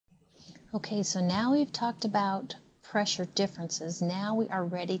Okay, so now we've talked about pressure differences. Now we are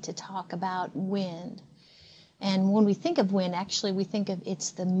ready to talk about wind. And when we think of wind, actually we think of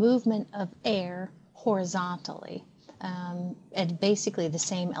it's the movement of air horizontally at basically the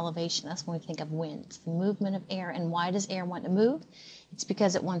same elevation. That's when we think of wind. It's the movement of air. And why does air want to move? It's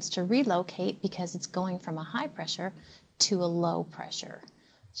because it wants to relocate because it's going from a high pressure to a low pressure.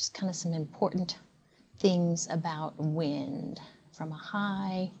 Just kind of some important things about wind, from a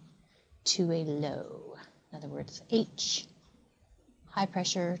high to a low. In other words, H, high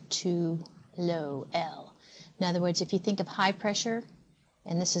pressure, to low, L. In other words, if you think of high pressure,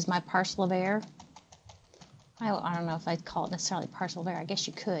 and this is my parcel of air, I don't know if I'd call it necessarily parcel of air, I guess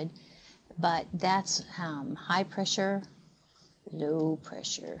you could, but that's high pressure, low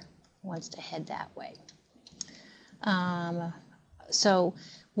pressure, wants to head that way. So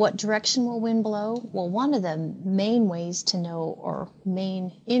what direction will wind blow? Well, one of the main ways to know, or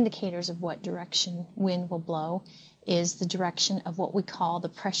main indicators of what direction wind will blow, is the direction of what we call the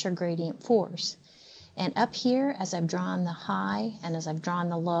pressure gradient force. And up here, as I've drawn the high and as I've drawn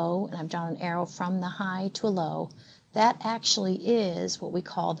the low, and I've drawn an arrow from the high to a low, that actually is what we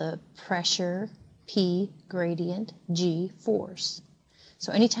call the pressure P gradient G force.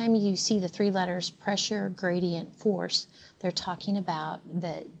 So anytime you see the three letters pressure gradient force, they're talking about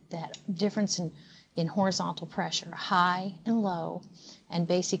that difference in horizontal pressure, high and low, and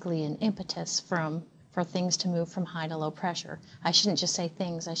basically an impetus for things to move from high to low pressure. I shouldn't just say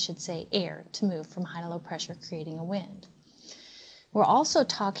things, I should say air to move from high to low pressure, creating a wind. We'll also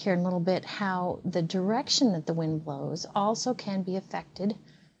talk here in a little bit how the direction that the wind blows also can be affected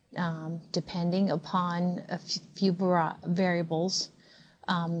depending upon a few variables.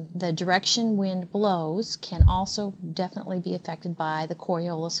 The direction wind blows can also definitely be affected by the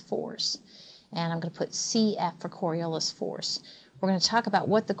Coriolis force. And I'm going to put CF for Coriolis force. We're going to talk about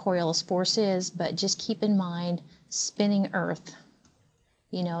what the Coriolis force is, but just keep in mind spinning Earth.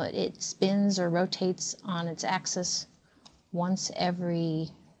 You know, it spins or rotates on its axis once every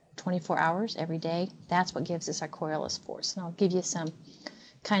 24 hours, every day. That's what gives us our Coriolis force. And I'll give you some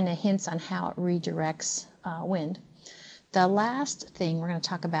kind of hints on how it redirects wind. The last thing we're going to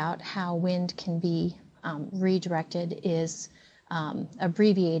talk about how wind can be redirected is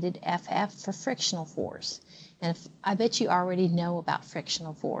abbreviated FF for frictional force. And I bet you already know about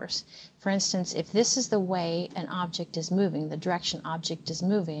frictional force. For instance, if this is the way an object is moving, the direction object is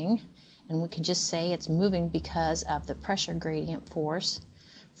moving, and we can just say it's moving because of the pressure gradient force,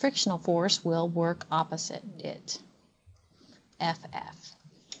 frictional force will work opposite it. FF.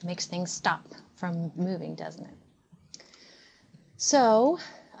 Makes things stop from moving, doesn't it? So,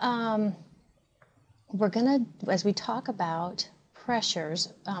 we're going to, as we talk about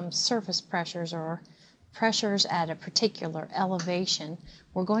pressures, surface pressures or pressures at a particular elevation,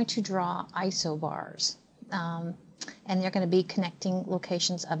 we're going to draw isobars. And they're going to be connecting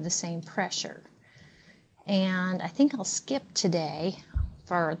locations of the same pressure. And I think I'll skip today,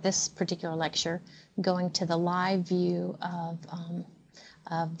 for this particular lecture, going to the live view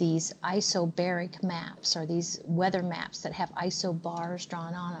of these isobaric maps, or these weather maps that have isobars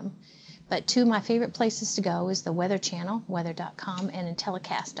drawn on them. But two of my favorite places to go is the Weather Channel, weather.com, and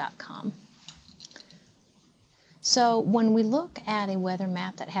Intellicast.com. So when we look at a weather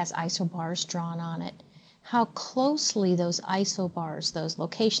map that has isobars drawn on it, how closely those isobars, those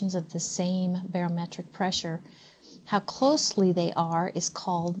locations of the same barometric pressure, how closely they are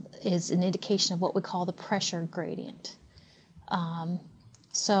is an indication of what we call the pressure gradient.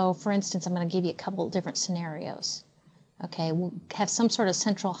 So for instance, I'm going to give you a couple of different scenarios. Okay, we'll have some sort of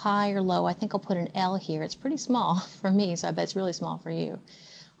central high or low. I think I'll put an L here. It's pretty small for me, so I bet it's really small for you.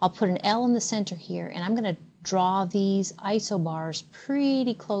 I'll put an L in the center here, and I'm going to draw these isobars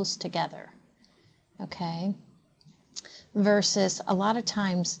pretty close together. Okay, versus a lot of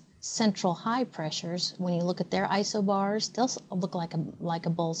times central high pressures, when you look at their isobars, they'll look like a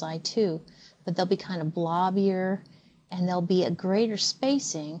bullseye too, but they'll be kind of blobbier, and there'll be a greater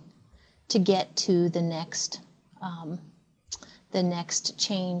spacing to get to the next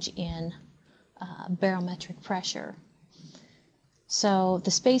change in barometric pressure. So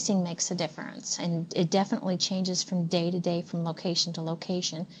the spacing makes a difference, and it definitely changes from day to day, from location to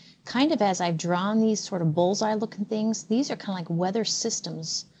location. Kind of as I've drawn these sort of bullseye looking things, these are kind of like weather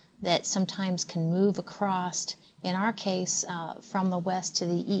systems that sometimes can move across, in our case, from the west to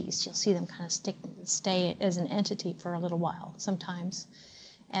the east. You'll see them kind of stay as an entity for a little while sometimes,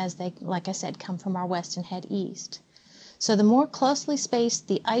 as they, like I said, come from our west and head east. So the more closely spaced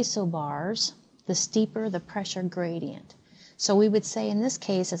the isobars, the steeper the pressure gradient. So we would say in this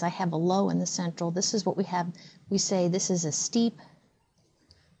case, as I have a low in the central, this is what we have. We say this is a steep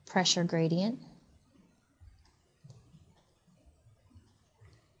pressure gradient.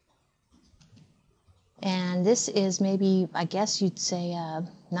 And this is maybe, I guess you'd say,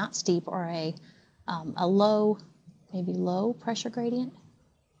 not steep, or a low, maybe low pressure gradient.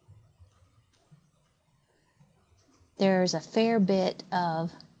 There's a fair bit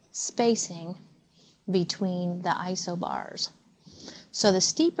of spacing between the isobars. So the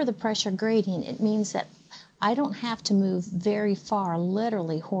steeper the pressure gradient, it means that I don't have to move very far,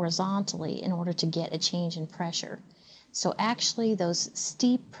 literally horizontally, in order to get a change in pressure. So actually those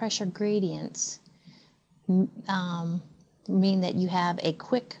steep pressure gradients mean that you have a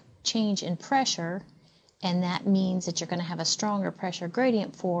quick change in pressure, and that means that you're going to have a stronger pressure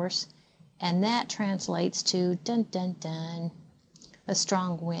gradient force, and that translates to dun dun dun, a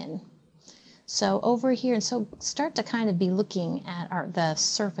strong wind. So over here, and so start to kind of be looking at the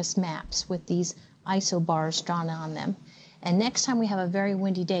surface maps with these isobars drawn on them. And next time we have a very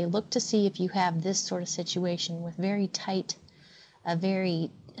windy day, look to see if you have this sort of situation with very tight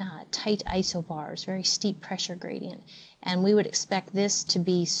isobars, very steep pressure gradient. And we would expect this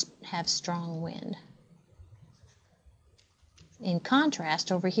to have strong wind. In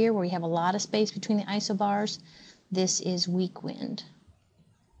contrast, over here where we have a lot of space between the isobars, this is weak wind.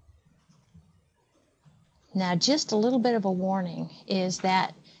 Now, just a little bit of a warning is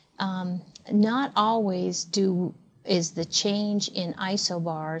that not always is the change in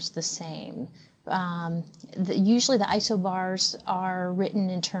isobars the same. Usually the isobars are written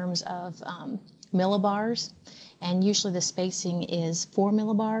in terms of millibars, and usually the spacing is 4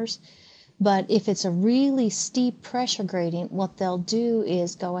 millibars. But if it's a really steep pressure gradient, what they'll do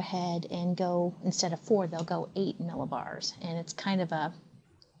is go ahead and go, instead of 4, they'll go 8 millibars. And it's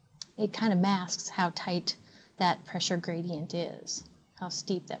it kind of masks how tight that pressure gradient is, how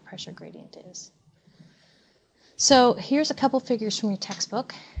steep that pressure gradient is. So here's a couple figures from your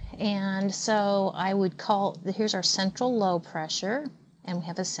textbook. And so I would here's our central low pressure, and we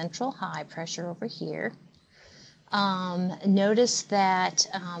have a central high pressure over here. Notice that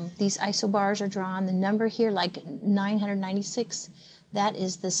these isobars are drawn. The number here, like 996, that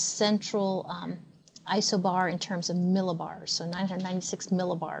is the central isobar in terms of millibars. So 996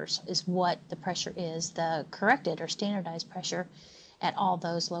 millibars is what the pressure is, the corrected or standardized pressure at all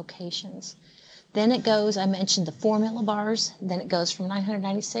those locations. Then it goes, I mentioned the 4 millibars, then it goes from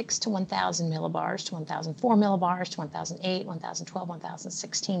 996 to 1,000 millibars, to 1,004 millibars, to 1,008, 1,012,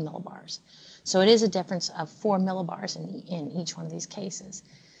 1,016 millibars. So it is a difference of 4 millibars in each one of these cases.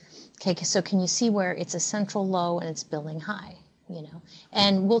 Okay, so can you see where it's a central low and it's building high?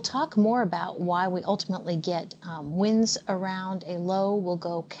 And we'll talk more about why we ultimately get winds around a low will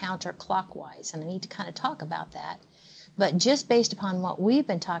go counterclockwise, and I need to kind of talk about that. But just based upon what we've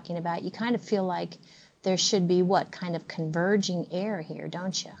been talking about, you kind of feel like there should be kind of converging air here,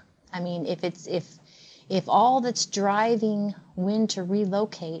 don't you? I mean, if all that's driving wind to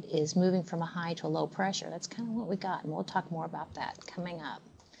relocate is moving from a high to a low pressure, that's kind of what we got, and we'll talk more about that coming up.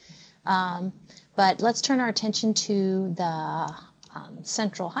 But let's turn our attention to the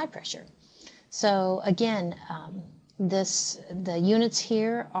central high pressure. So again, the units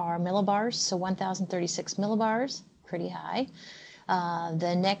here are millibars, so 1,036 millibars, pretty high.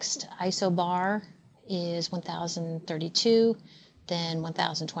 The next isobar is 1,032, then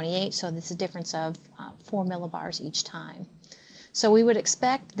 1,028, so this is a difference of 4 millibars each time. So we would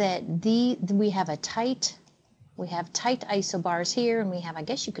expect that we have tight isobars here, and we have, I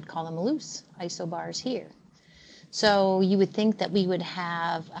guess you could call them loose isobars here. So you would think that we would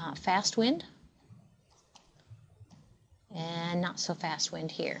have fast wind and not so fast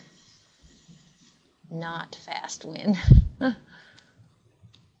wind here. Not fast wind.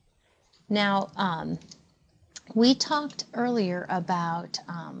 Now, we talked earlier about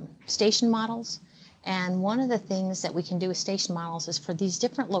station models, and one of the things that we can do with station models is for these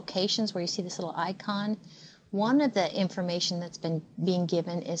different locations where you see this little icon, one of the information that's being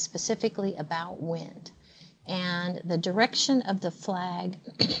given is specifically about wind. And the direction of the flag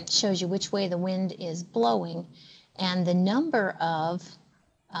shows you which way the wind is blowing, and the number of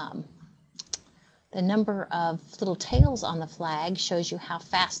little tails on the flag shows you how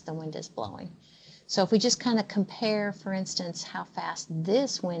fast the wind is blowing. So if we just kind of compare, for instance, how fast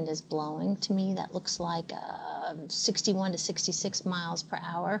this wind is blowing, to me that looks like 61 to 66 miles per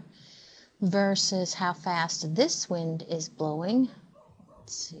hour versus how fast this wind is blowing.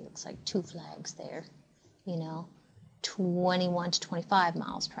 Let's see, it looks like 2 flags there, 21 to 25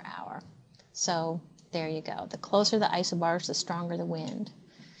 miles per hour. So there you go. The closer the isobars, the stronger the wind.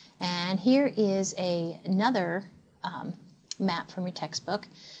 And here is another map from your textbook.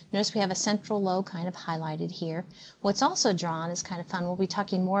 Notice we have a central low kind of highlighted here. What's also drawn is kind of fun. We'll be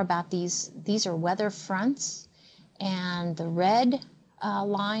talking more about these. These are weather fronts, and the red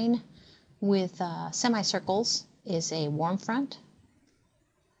line with semicircles is a warm front,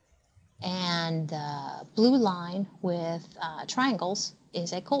 and the blue line with triangles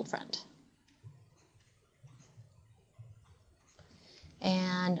is a cold front.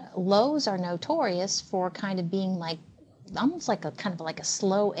 And lows are notorious for kind of being like, almost like a kind of like a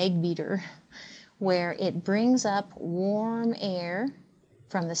slow egg beater, where it brings up warm air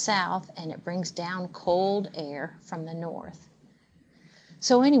from the south and it brings down cold air from the north.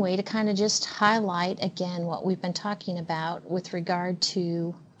 So anyway, to kind of just highlight again what we've been talking about with regard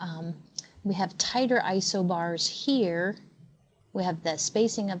to, we have tighter isobars here. We have the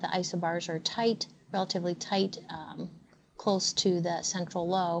spacing of the isobars are tight, relatively tight, close to the central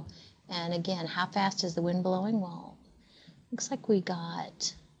low. And again, how fast is the wind blowing? Well, looks like we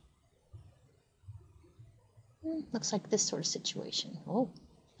got, looks like this sort of situation. Oh,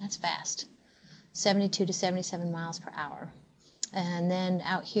 that's fast. 72 to 77 miles per hour. And then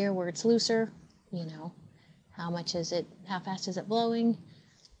out here where it's looser, you know, how much is it, how fast is it blowing?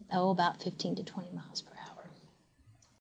 Oh, about 15 to 20 miles per hour.